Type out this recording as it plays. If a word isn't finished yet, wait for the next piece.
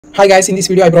Hi guys, in this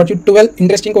video I brought you 12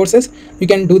 interesting courses. You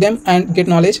can do them and get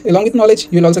knowledge. Along with knowledge,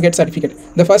 you will also get certificate.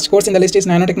 The first course in the list is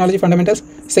Nanotechnology Fundamentals.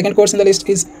 Second course in the list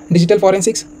is Digital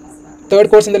Forensics. Third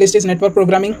course in the list is Network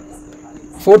Programming.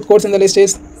 Fourth course in the list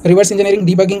is Reverse Engineering,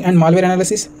 Debugging and Malware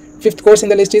Analysis. Fifth course in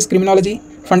the list is Criminology,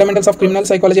 Fundamentals of Criminal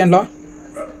Psychology and Law.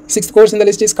 Sixth course in the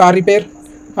list is Car Repair,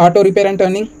 Auto Repair and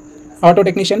Turning, Auto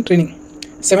Technician Training.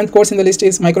 Seventh course in the list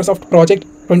is Microsoft Project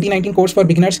 2019 course for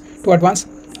beginners to advanced.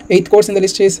 Eighth course in the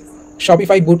list is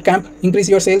Shopify Bootcamp, increase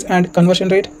your sales and conversion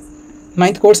rate.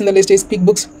 Ninth course in the list is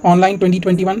QuickBooks Online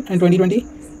 2021 and 2020,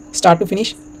 start to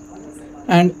finish.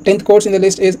 And 10th course in the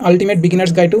list is Ultimate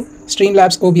Beginner's Guide to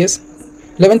Streamlabs OBS.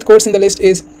 11th course in the list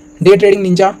is Day Trading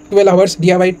Ninja 12 hours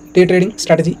DIY day trading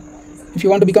strategy. If you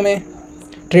want to become a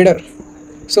trader,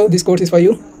 so this course is for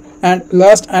you. And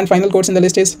last and final course in the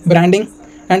list is Branding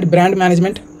and Brand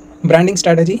Management, Branding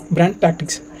Strategy, Brand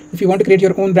Tactics. If you want to create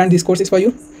your own brand, this course is for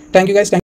you. Thank you guys.